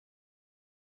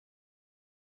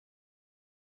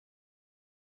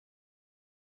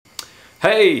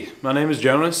Hey, my name is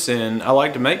Jonas and I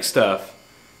like to make stuff.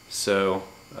 So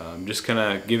I'm just kind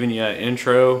of giving you an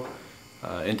intro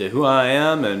into who I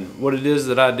am and what it is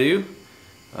that I do.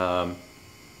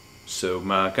 So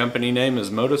my company name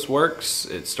is Modusworks.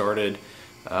 It started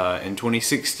in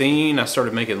 2016. I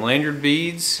started making lanyard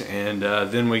beads, and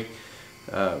then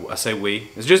I say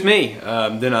we, it's just me.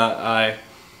 Then I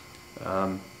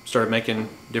started making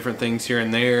different things here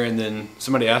and there, and then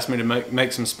somebody asked me to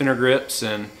make some spinner grips,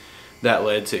 and that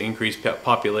led to increased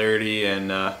popularity, and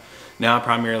now I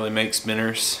primarily make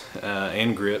spinners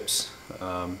and grips.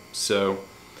 So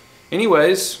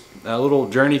anyways, a little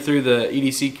journey through the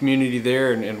EDC community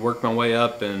there, and worked my way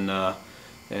up, and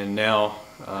now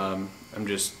I'm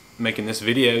just making this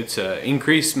video to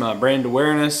increase my brand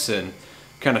awareness and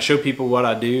kind of show people what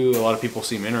I do. A lot of people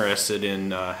seem interested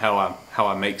in how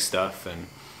I make stuff and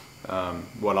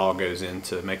what all goes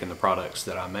into making the products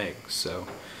that I make. So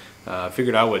I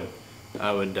figured I would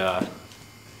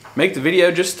make the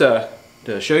video just to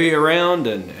show you around,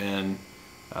 and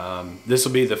this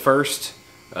will be the first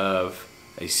of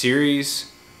a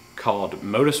series called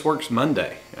Modusworks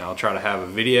Monday, and I'll try to have a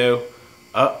video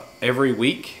up every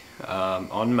week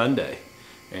on Monday.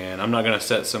 And I'm not going to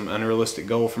set some unrealistic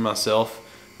goal for myself,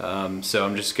 so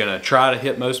I'm just going to try to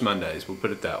hit most Mondays, we'll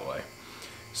put it that way.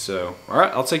 So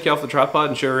alright, I'll take you off the tripod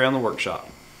and show you around the workshop.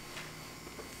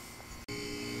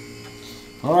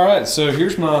 Alright, so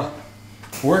here's my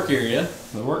work area,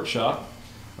 the workshop.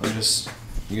 I'll just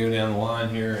go down the line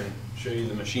here and show you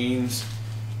the machines.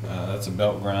 That's a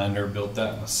belt grinder, built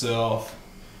that myself.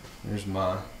 There's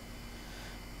my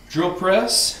drill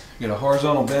press. Got a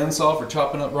horizontal bandsaw for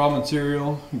chopping up raw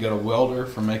material. Got a welder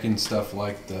for making stuff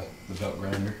like the belt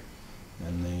grinder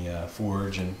and the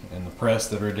forge and the press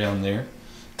that are down there.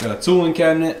 Got a tooling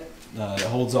cabinet that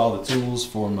holds all the tools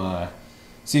for my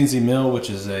CNC mill, which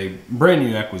is a brand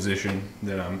new acquisition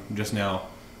that I'm just now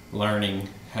learning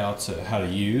how to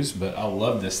use, but I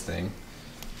love this thing.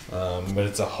 But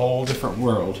it's a whole different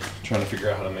world trying to figure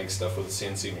out how to make stuff with a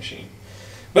CNC machine.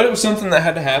 But it was something that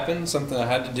had to happen, something I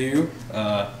had to do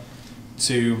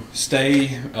to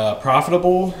stay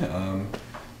profitable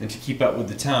and to keep up with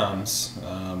the times.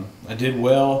 I did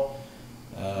well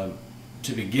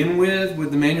to begin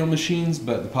with the manual machines,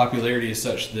 but the popularity is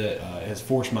such that it has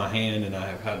forced my hand, and I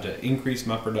have had to increase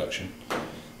my production.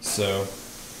 So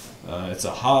it's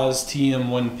a Haas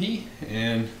TM1P,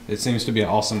 and it seems to be an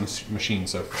awesome machine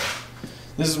so far.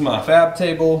 This is my fab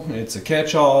table. It's a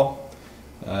catch-all.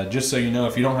 Just so you know,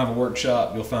 if you don't have a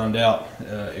workshop, you'll find out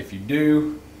if you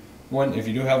do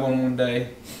have one day,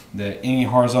 that any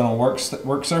horizontal work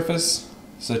surface,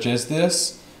 such as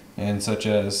this, and such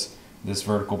as this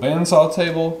vertical bandsaw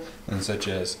table, and such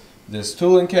as this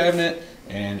tooling cabinet,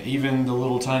 and even the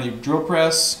little tiny drill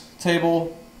press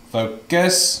table,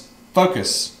 focus,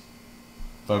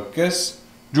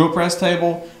 drill press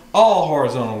table, all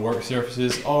horizontal work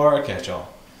surfaces are a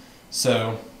catch-all.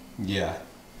 So yeah.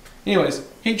 Anyways,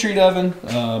 heat treat oven.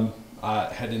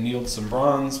 I had to anneal some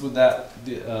bronze with that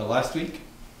last week.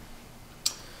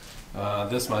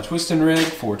 This is my twisting rig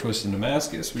for twisting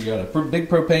Damascus. We got a big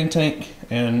propane tank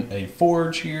and a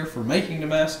forge here for making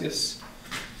Damascus.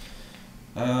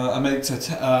 I make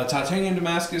titanium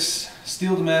Damascus,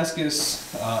 steel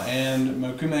Damascus, and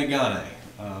mokume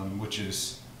gane, which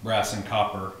is brass and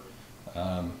copper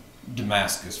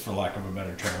Damascus, for lack of a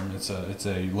better term. It's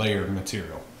a layered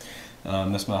material.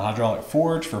 That's my hydraulic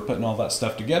forge for putting all that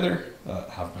stuff together.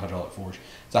 Hydraulic forge.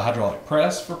 It's a hydraulic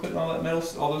press for putting all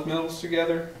those metals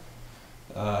together.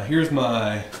 Here's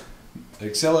my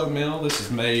Excello mill. This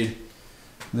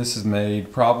is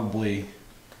made probably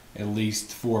at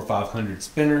least 400 or 500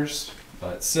 spinners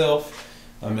by itself.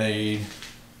 I made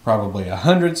probably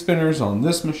 100 spinners on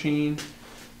this machine.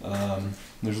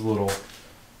 There's a little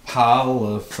pile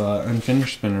of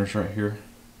unfinished spinners right here.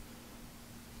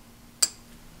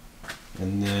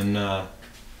 And then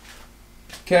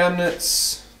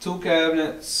cabinets, tool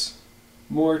cabinets,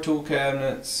 more tool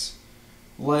cabinets,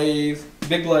 lathe,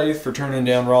 big lathe for turning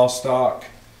down raw stock,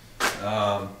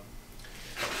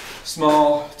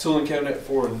 small tooling cabinet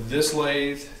for this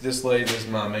lathe. This lathe is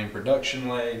my main production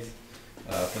lathe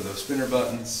for those spinner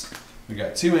buttons. We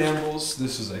got two anvils.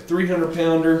 This is a 300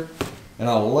 pounder, and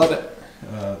I love it.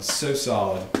 It's so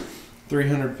solid.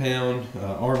 300 pound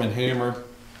arm and hammer.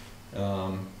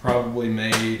 Probably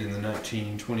made in the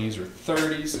 1920s or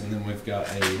 30s, and then we've got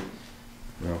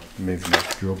maybe my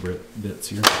drill bits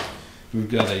here. We've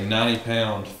got a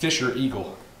 90-pound Fisher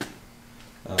Eagle,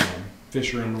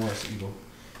 Fisher and Norris Eagle.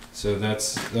 So that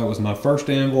was my first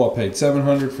anvil. I paid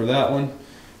 $700 for that one.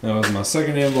 That was my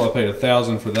second anvil. I paid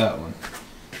 $1,000 for that one.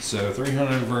 So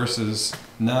 300 versus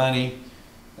 90.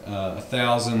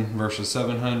 1,000 versus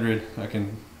 700,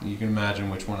 you can imagine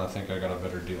which one I think I got a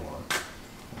better deal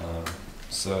on.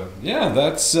 So yeah,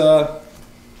 that's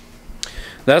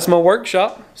my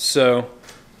workshop. So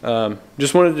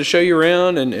just wanted to show you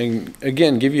around and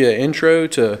again give you an intro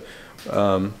to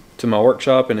my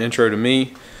workshop and intro to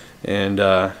me. And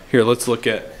here, let's look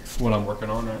at what I'm working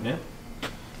on right now.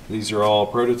 These are all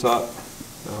prototype.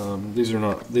 These are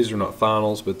not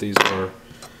finals, but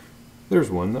there's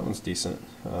one. That one's decent.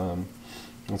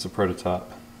 It's a prototype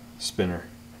spinner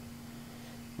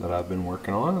that I've been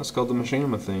working on. It's called the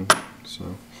Machinima Thing.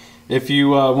 So if you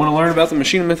want to learn about the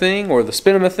Machinima Thing or the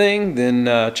Spinima Thing, then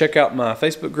check out my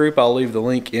Facebook group. I'll leave the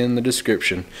link in the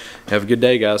description. Have a good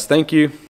day, guys. Thank you.